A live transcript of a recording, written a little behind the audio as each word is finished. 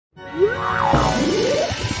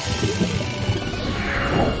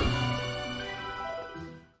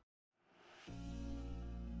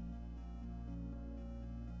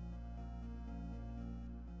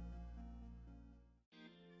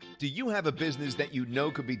Do you have a business that you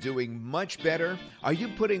know could be doing much better? Are you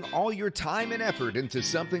putting all your time and effort into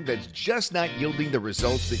something that's just not yielding the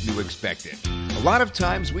results that you expected? A lot of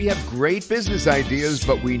times we have great business ideas,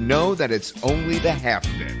 but we know that it's only the half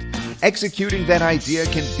of it. Executing that idea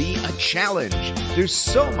can be a challenge. There's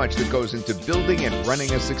so much that goes into building and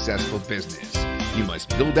running a successful business. You must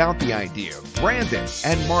build out the idea, brand it,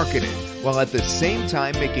 and market it, while at the same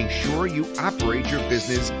time making sure you operate your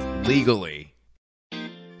business legally.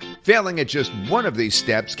 Failing at just one of these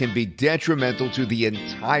steps can be detrimental to the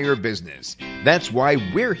entire business. That's why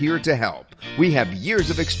we're here to help. We have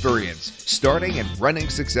years of experience starting and running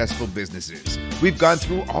successful businesses. We've gone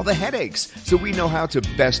through all the headaches, so we know how to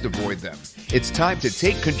best avoid them. It's time to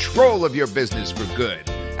take control of your business for good.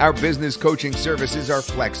 Our business coaching services are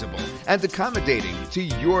flexible and accommodating to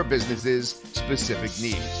your business's specific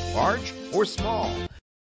needs, large or small.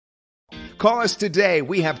 Call us today.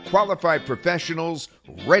 We have qualified professionals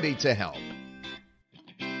ready to help.